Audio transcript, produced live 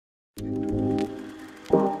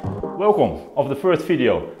welcome of the first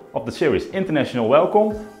video of the series International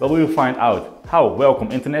Welcome, where we will find out how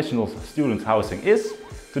welcome international student housing is.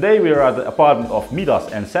 Today we are at the apartment of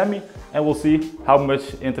Midas and Sammy and we'll see how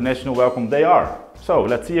much international welcome they are. So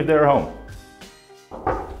let's see if they're home.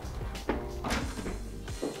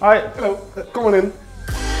 Hi. Hello, come on in.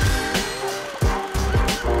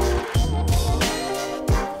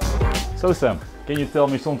 So Sam, can you tell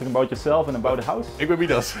me something about yourself and about the house? Ik ben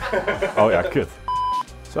Midas. Oh yeah, good.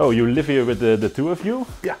 So you live here with the two of you?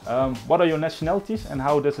 Yeah. What are your nationalities and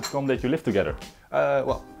how does it come that you live together?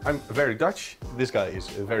 Well, I'm very Dutch. This guy is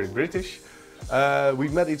very British. We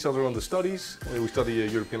met each other on the studies. We study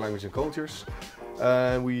European language and cultures.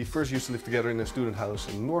 We first used to live together in a student house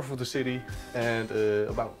in the north of the city, and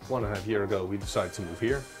about 1.5 years ago we decided to move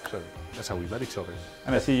here. So that's how we met each other.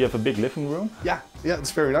 And I see you have a big living room. Yeah,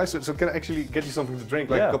 it's very nice. So can I actually get you something to drink,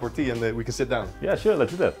 like a cup of tea, and we can sit down? Yeah, sure,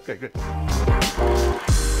 let's do that. Okay, great.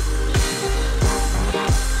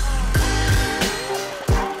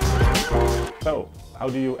 So, how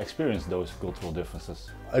do you experience those cultural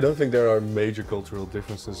differences? I don't think there are major cultural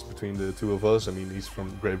differences between the two of us. I mean, he's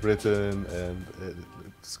from Great Britain and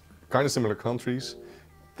it's kind of similar countries.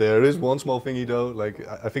 There is one small thingy though, like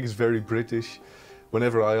I think it's very British.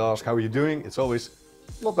 Whenever I ask, how are you doing? It's always,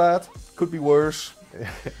 not bad, could be worse.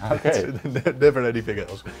 Okay. Never anything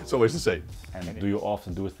else. It's always the same. And do you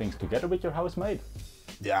often do things together with your housemate?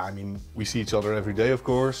 Yeah, I mean, we see each other every day, of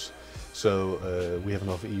course. So we have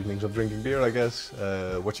enough evenings of drinking beer, I guess,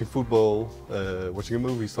 watching football, watching a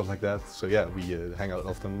movie, stuff like that. So yeah, we hang out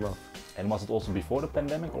often enough. And was it also before the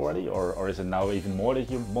pandemic already, or is it now even more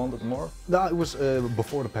that you bonded more? No, it was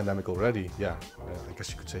before the pandemic already, yeah. I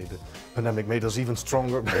guess you could say the pandemic made us even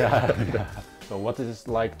stronger. Yeah. So what is it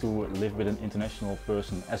like to live with an international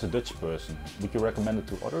person as a Dutch person? Would you recommend it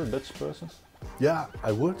to other Dutch persons? Yeah,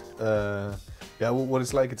 I would. Yeah, well, what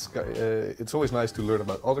it's like, it's always nice to learn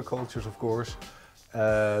about other cultures, of course,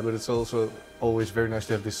 but it's also always very nice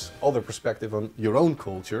to have this other perspective on your own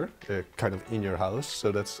culture, kind of in your house,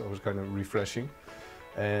 so that's always kind of refreshing.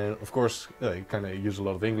 And of course, you kind of use a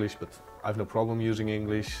lot of English, but I have no problem using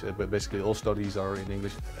English, but basically all studies are in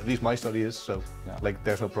English, at least my study is, so yeah. Like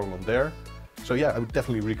there's no problem there. So yeah, I would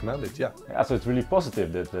definitely recommend it, yeah. Yeah, so it's really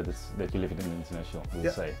positive that you live in an international, you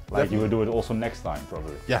would say. Like definitely. you will do it also next time,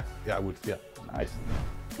 probably. Yeah, I would, yeah. Nice.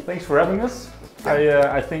 Thanks for having us.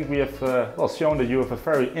 I think we have shown that you have a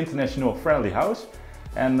very international friendly house,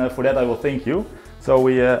 and for that I will thank you. So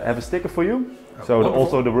we have a sticker for you, so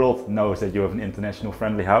also the world knows that you have an international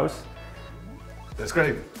friendly house. That's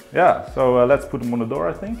great. Yeah, so let's put them on the door,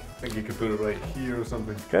 I think. I think you can put it right here or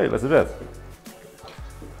something. Okay, let's do that.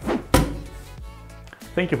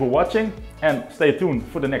 Thank you for watching and stay tuned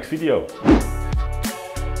for the next video.